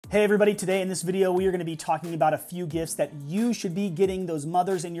Hey everybody, today in this video we are going to be talking about a few gifts that you should be getting those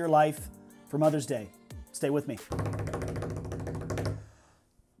mothers in your life for Mother's Day. Stay with me.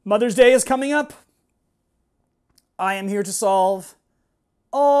 Mother's Day is coming up. I am here to solve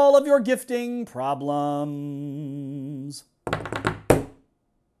all of your gifting problems.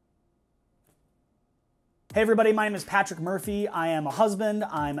 Hey everybody, my name is Patrick Murphy. I am a husband,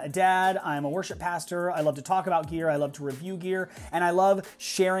 I'm a dad, I'm a worship pastor. I love to talk about gear, I love to review gear, and I love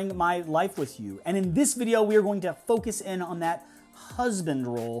sharing my life with you. And in this video, we are going to focus in on that husband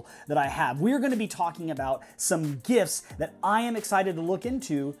role that I have. We're going to be talking about some gifts that I am excited to look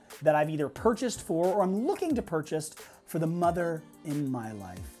into that I've either purchased for or I'm looking to purchase for the mother in my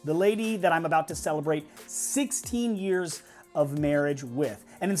life. The lady that I'm about to celebrate 16 years of marriage with.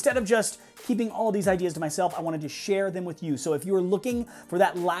 And instead of just keeping all these ideas to myself, I wanted to share them with you. So if you're looking for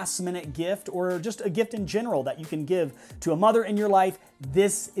that last minute gift or just a gift in general that you can give to a mother in your life,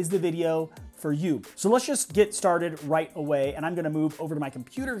 this is the video for you. So let's just get started right away. And I'm gonna move over to my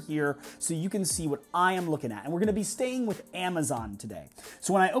computer here so you can see what I am looking at. And we're gonna be staying with Amazon today.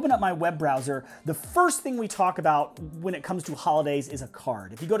 So when I open up my web browser, the first thing we talk about when it comes to holidays is a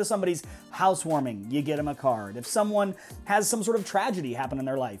card. If you go to somebody's housewarming, you get them a card. If someone has some sort of tragedy happen in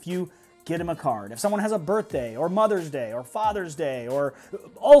their life, you get them a card. If someone has a birthday or Mother's Day or Father's Day or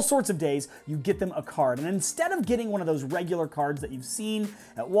all sorts of days, you get them a card. And instead of getting one of those regular cards that you've seen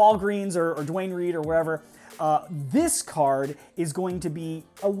at Walgreens or Duane Reade or wherever, this card is going to be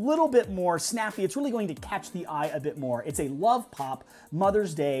a little bit more snappy. It's really going to catch the eye a bit more. It's a Love Pop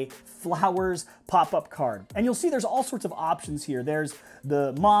Mother's Day Flowers pop-up card. And you'll see there's all sorts of options here. There's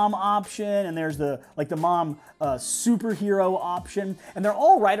the mom option and there's the mom superhero option. And they're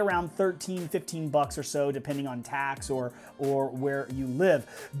all right around 13, 15 bucks or so, depending on tax or where you live.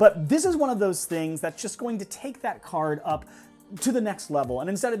 But this is one of those things that's just going to take that card up to the next level. And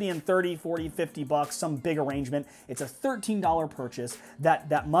instead of being 30, 40, 50 bucks, some big arrangement, it's a $13 purchase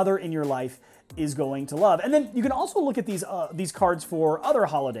that mother in your life is going to love. And then you can also look at these cards for other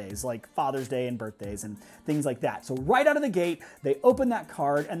holidays like Father's Day and birthdays and things like that. So right out of the gate, they open that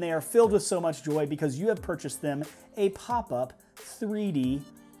card and they are filled with so much joy because you have purchased them a pop-up 3D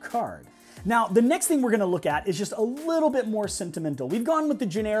card. Now, the next thing we're going to look at is just a little bit more sentimental. We've gone with the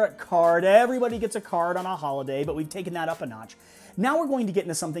generic card. Everybody gets a card on a holiday, but we've taken that up a notch. Now we're going to get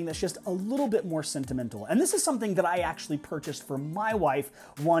into something that's just a little bit more sentimental. And this is something that I actually purchased for my wife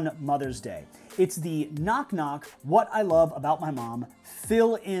one Mother's Day. It's the Knock Knock, What I Love About My Mom,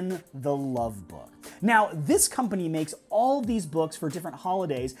 Fill in the Love Book. Now, this company makes all these books for different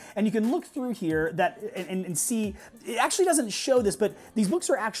holidays, and you can look through here and see, it actually doesn't show this, but these books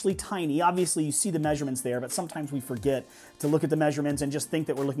are actually tiny. Obviously, you see the measurements there, but sometimes we forget to look at the measurements and just think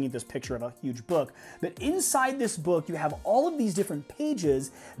that we're looking at this picture of a huge book. But inside this book, you have all of these different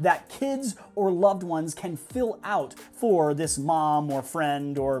pages that kids or loved ones can fill out for this mom or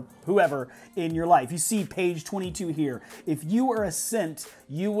friend or whoever in your life. You see page 22 here. If you were a scent,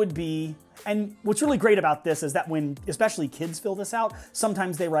 you would be... And what's really great about this is that when especially kids fill this out,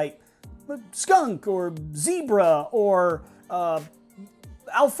 sometimes they write skunk or zebra or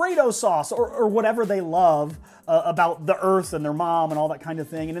Alfredo sauce or whatever they love about the earth and their mom and all that kind of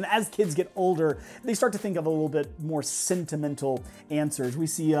thing. And then as kids get older, they start to think of a little bit more sentimental answers. We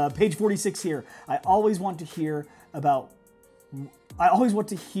see page 46 here. I always want to hear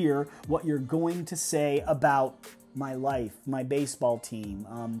what you're going to say about my life, my baseball team,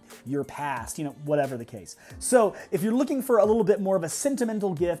 your past, whatever the case. So if you're looking for a little bit more of a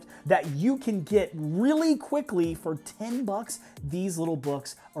sentimental gift that you can get really quickly for 10 bucks, these little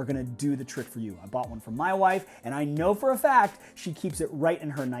books are gonna do the trick for you. I bought one for my wife, and I know for a fact she keeps it right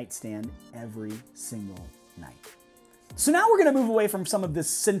in her nightstand every single night. So now we're going to move away from some of this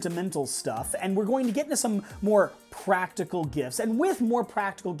sentimental stuff, and we're going to get into some more practical gifts. And with more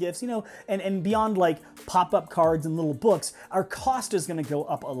practical gifts, and beyond like pop-up cards and little books, our cost is going to go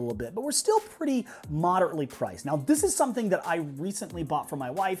up a little bit, but we're still pretty moderately priced. Now, this is something that I recently bought for my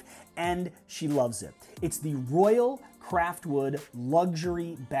wife, and she loves it. It's the Royal Craftwood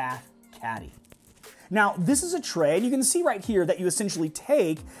Luxury Bath Caddy. Now, this is a tray, and you can see right here that you essentially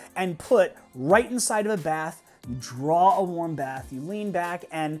take and put right inside of a bath. You draw a warm bath, you lean back,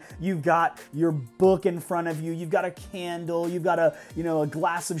 and you've got your book in front of you, you've got a candle, you've got a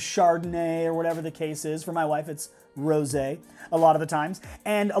glass of Chardonnay or whatever the case is. For my wife, it's rosé a lot of the times.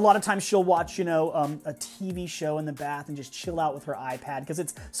 And a lot of times she'll watch, a TV show in the bath and just chill out with her iPad because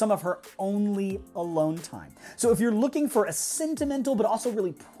it's some of her only alone time. So if you're looking for a sentimental but also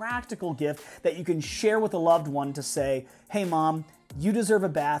really practical gift that you can share with a loved one to say, hey mom, you deserve a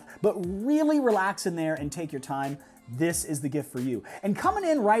bath, but really relax in there and take your time, this is the gift for you. And coming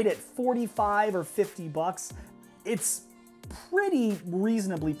in right at 45 or 50 bucks, it's pretty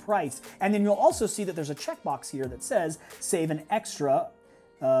reasonably priced. And then you'll also see that there's a checkbox here that says save an extra.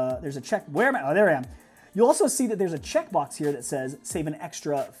 There's a check. Where am I? Oh, there I am. You'll also see that there's a checkbox here that says save an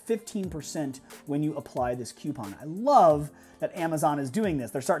extra 15% when you apply this coupon. I love that Amazon is doing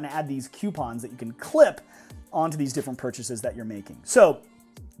this. They're starting to add these coupons that you can clip onto these different purchases that you're making. So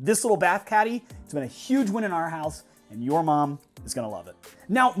this little bath caddy, it's been a huge win in our house, and your mom is gonna love it.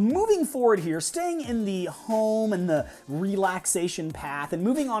 Now, moving forward here, staying in the home and the relaxation path, and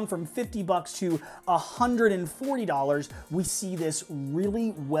moving on from 50 bucks to $140, we see this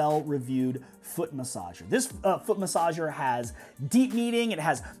really well-reviewed foot massager. This foot massager has deep kneading, it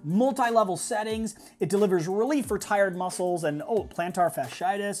has multi-level settings, it delivers relief for tired muscles and plantar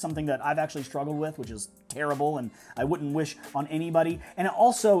fasciitis, something that I've actually struggled with, which is terrible and I wouldn't wish on anybody. And it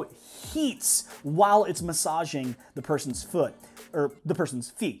also heats while it's massaging the person's foot, or the person's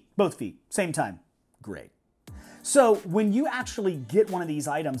feet, both feet, same time. Great. So when you actually get one of these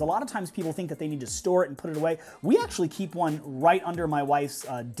items, a lot of times people think that they need to store it and put it away. We actually keep one right under my wife's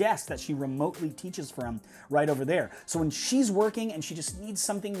desk that she remotely teaches from right over there. So when she's working and she just needs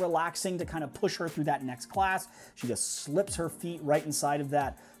something relaxing to kind of push her through that next class, she just slips her feet right inside of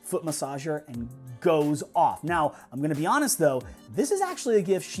that foot massager and goes off. Now, I'm gonna be honest though, this is actually a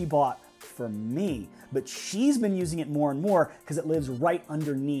gift she bought for me, but she's been using it more and more because it lives right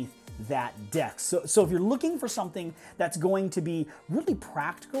underneath that desk. So if you're looking for something that's going to be really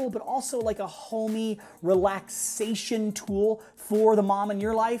practical, but also like a homey relaxation tool for the mom in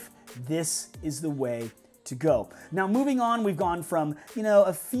your life, this is the way to go. Now moving on, we've gone from,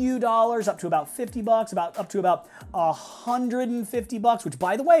 a few dollars up to about 50 bucks, up to about 150 bucks, which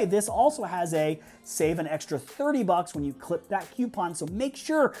by the way, this also has a save an extra 30 bucks when you clip that coupon. So make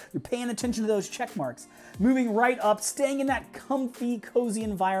sure you're paying attention to those check marks. Moving right up, staying in that comfy, cozy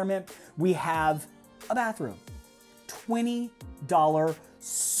environment, we have a bathrobe. $20,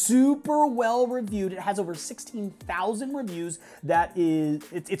 super well reviewed. It has over 16,000 reviews.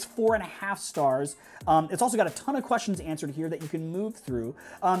 It's 4.5 stars. It's also got a ton of questions answered here that you can move through.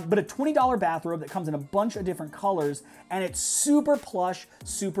 But a $20 bathrobe that comes in a bunch of different colors, and it's super plush,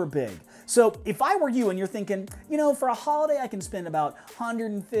 super big. So if I were you and you're thinking, for a holiday I can spend about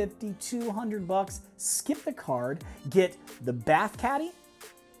 150, 200 bucks, skip the card, get the bath caddy,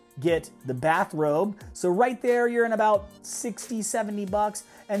 get the bathrobe. So right there, you're in about 60, 70 bucks,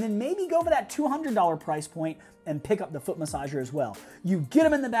 and then maybe go for that $200 price point and pick up the foot massager as well. You get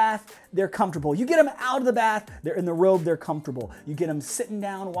them in the bath, they're comfortable. You get them out of the bath, they're in the robe, they're comfortable. You get them sitting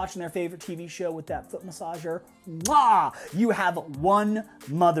down, watching their favorite TV show with that foot massager. Mwah! You have one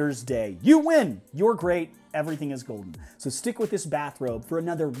Mother's Day. You win. You're great. Everything is golden. So stick with this bathrobe for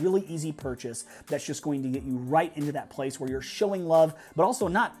another really easy purchase that's just going to get you right into that place where you're showing love, but also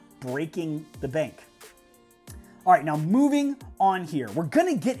not breaking the bank. All right, now moving on here, we're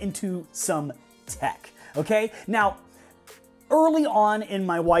gonna get into some tech, okay? Now, early on in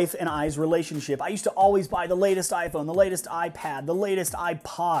my wife and I's relationship, I used to always buy the latest iPhone, the latest iPad, the latest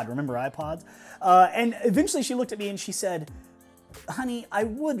iPod. Remember iPods? And eventually she looked at me and she said, honey, I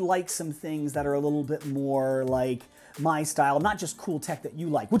would like some things that are a little bit more like my style, not just cool tech that you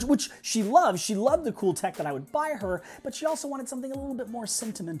like, which she loved. She loved the cool tech that I would buy her, but she also wanted something a little bit more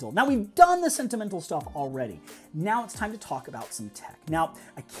sentimental. Now, we've done the sentimental stuff already. Now it's time to talk about some tech. Now,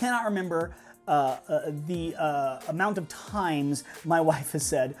 I cannot remember the amount of times my wife has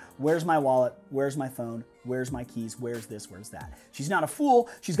said, where's my wallet? Where's my phone? Where's my keys? Where's this? Where's that? She's not a fool.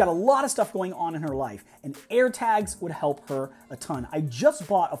 She's got a lot of stuff going on in her life, and Airtags would help her a ton. I just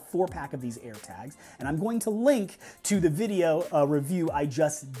bought a 4-pack of these Airtags, and I'm going to link to the video review I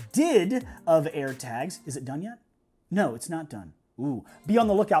just did of Airtags. Is it done yet? No, it's not done. Ooh, be on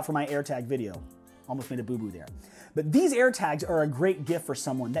the lookout for my Airtag video. Almost made a boo-boo there. But these Airtags are a great gift for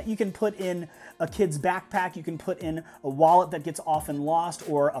someone that you can put in a kid's backpack, you can put in a wallet that gets often lost,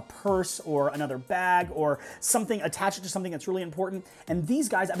 or a purse, or another bag, or something, attach it to something that's really important. And these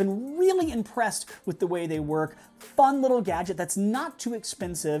guys, I've been really impressed with the way they work. Fun little gadget that's not too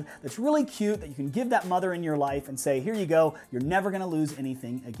expensive, that's really cute, that you can give that mother in your life and say, here you go, you're never gonna lose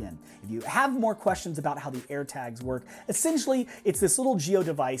anything again. If you have more questions about how the Airtags work, essentially it's this little geo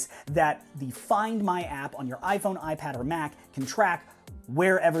device that the Find My app on your iPhone, iPad, or Mac can track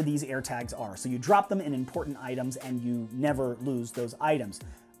wherever these Airtags are. So you drop them in important items and you never lose those items.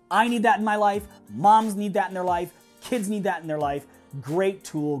 I need that in my life, moms need that in their life, kids need that in their life. Great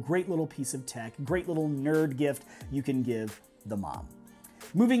tool, great little piece of tech, great little nerd gift you can give the mom.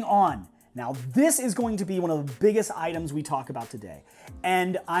 Moving on. Now, this is going to be one of the biggest items we talk about today.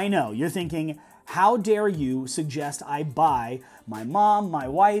 And I know you're thinking, How dare you suggest I buy my mom, my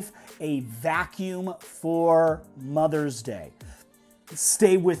wife, a vacuum for Mother's Day?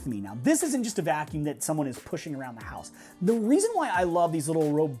 Stay with me. Now, this isn't just a vacuum that someone is pushing around the house. The reason why I love these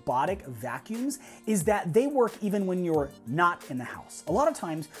little robotic vacuums is that they work even when you're not in the house. A lot of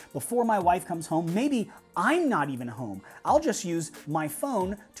times, before my wife comes home, maybe I'm not even home. I'll just use my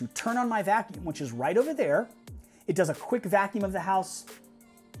phone to turn on my vacuum, which is right over there. It does a quick vacuum of the house,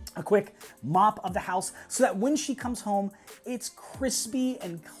 a quick mop of the house, so that when she comes home, it's crispy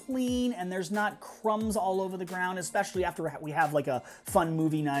and clean and there's not crumbs all over the ground, especially after we have like a fun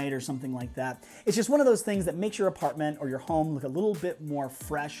movie night or something like that. It's just one of those things that makes your apartment or your home look a little bit more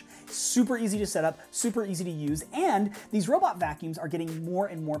fresh, super easy to set up, super easy to use, and these robot vacuums are getting more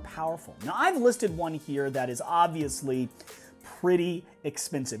and more powerful. Now, I've listed one here that is obviously pretty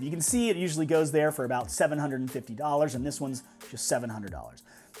expensive. You can see it usually goes there for about $750, and this one's just $700.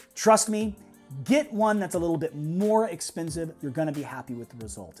 Trust me, get one that's a little bit more expensive. You're gonna be happy with the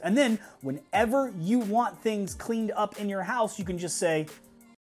results. And then whenever you want things cleaned up in your house, you can just say,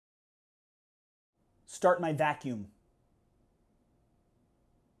 start my vacuum.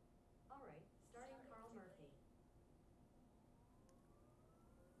 All right, starting Carl Murphy.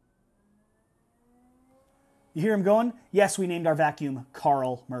 You hear him going? Yes, we named our vacuum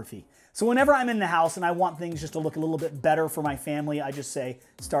Carl Murphy. So whenever I'm in the house and I want things just to look a little bit better for my family, I just say,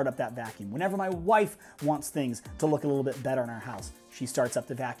 start up that vacuum. Whenever my wife wants things to look a little bit better in our house, she starts up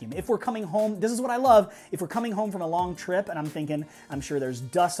the vacuum. If we're coming home, this is what I love, if we're coming home from a long trip and I'm thinking, I'm sure there's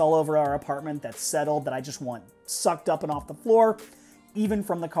dust all over our apartment that's settled that I just want sucked up and off the floor, even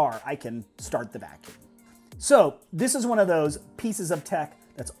from the car, I can start the vacuum. So this is one of those pieces of tech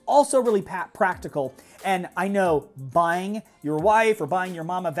that's also really practical. And I know buying your wife or buying your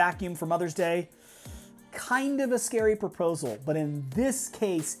mom a vacuum for Mother's Day, kind of a scary proposal, but in this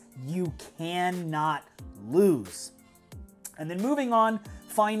case, you cannot lose. And then moving on,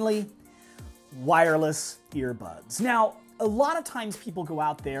 finally, wireless earbuds. Now, a lot of times people go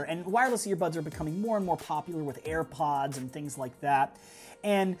out there and wireless earbuds are becoming more and more popular with AirPods and things like that.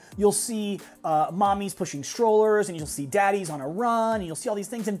 And you'll see mommies pushing strollers, and you'll see daddies on a run, and you'll see all these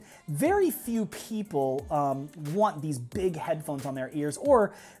things. And very few people want these big headphones on their ears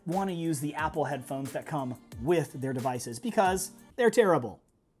or want to use the Apple headphones that come with their devices because they're terrible.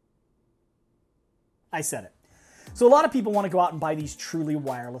 I said it. So a lot of people want to go out and buy these truly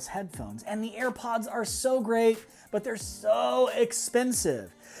wireless headphones, and the AirPods are so great, but they're so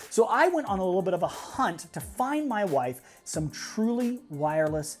expensive. So I went on a little bit of a hunt to find my wife some truly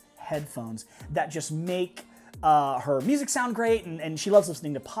wireless headphones that just make her music sound great, and she loves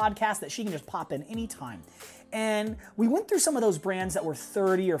listening to podcasts that she can just pop in anytime. And we went through some of those brands that were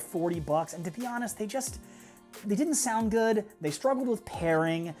 30 or 40 bucks, and to be honest, they didn't sound good. They struggled with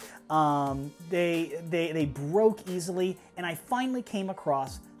pairing. They broke easily, and I finally came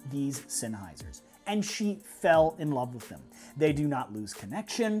across these Sennheisers, and she fell in love with them. They do not lose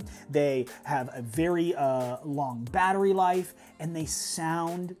connection. They have a very long battery life, and they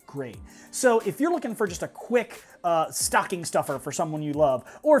sound great. So if you're looking for just a quick stocking stuffer for someone you love,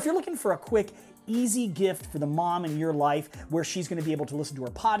 or if you're looking for a quick easy gift for the mom in your life where she's going to be able to listen to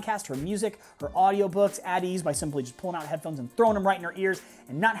her podcast, her music, her audiobooks at ease by simply just pulling out headphones and throwing them right in her ears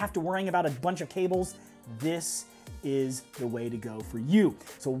and not have to worrying about a bunch of cables, this is the way to go for you.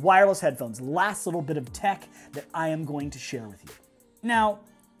 So wireless headphones, last little bit of tech that I am going to share with you. Now,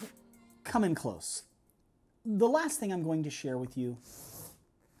 come in close. The last thing I'm going to share with you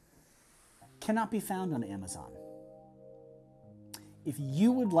cannot be found on Amazon. If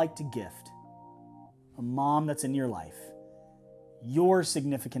you would like to gift a mom that's in your life, your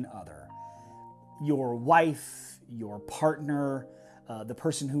significant other, your wife, your partner, the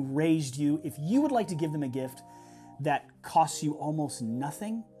person who raised you, if you would like to give them a gift that costs you almost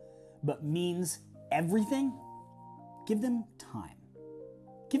nothing but means everything, give them time.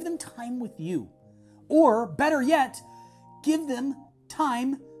 Give them time with you. Or better yet, give them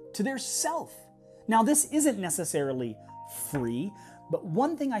time to their self. Now, this isn't necessarily free, but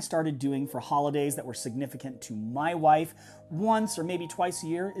one thing I started doing for holidays that were significant to my wife once or maybe twice a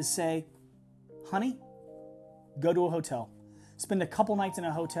year is say, honey, go to a hotel. Spend a couple nights in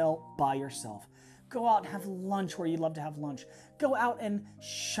a hotel by yourself. Go out and have lunch where you love to have lunch. Go out and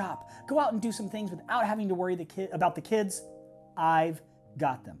shop. Go out and do some things without having to worry about the kids. I've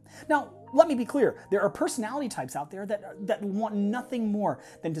got them. Now, let me be clear. There are personality types out there that want nothing more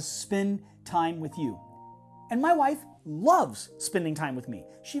than to spend time with you. And my wife loves spending time with me.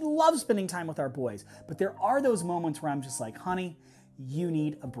 She loves spending time with our boys. But there are those moments where I'm just like, honey, you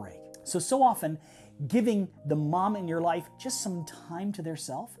need a break. So often, giving the mom in your life just some time to their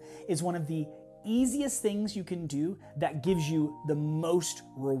self is one of the easiest things you can do that gives you the most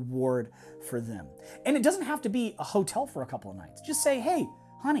reward for them. And it doesn't have to be a hotel for a couple of nights. Just say, hey,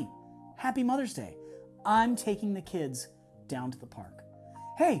 honey, happy Mother's Day. I'm taking the kids down to the park.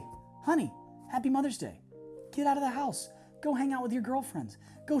 Hey, honey, happy Mother's Day. Get out of the house. Go hang out with your girlfriends.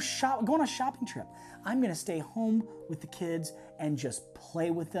 Go on a shopping trip. I'm going to stay home with the kids and just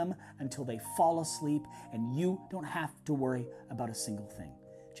play with them until they fall asleep, and you don't have to worry about a single thing.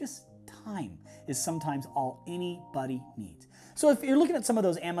 Just time is sometimes all anybody needs. So if you're looking at some of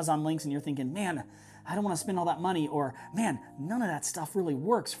those Amazon links and you're thinking, man, I don't want to spend all that money, or man, none of that stuff really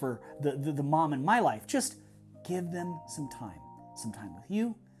works for the mom in my life, just give them some time with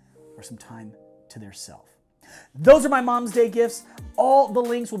you or some time to their self. Those are my Mom's Day gifts. All the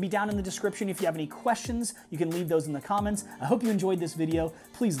links will be down in the description. If you have any questions, you can leave those in the comments. I hope you enjoyed this video.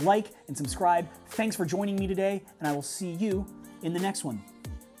 Please like and subscribe. Thanks for joining me today, and I will see you in the next one.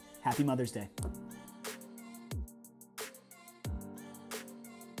 Happy Mother's Day.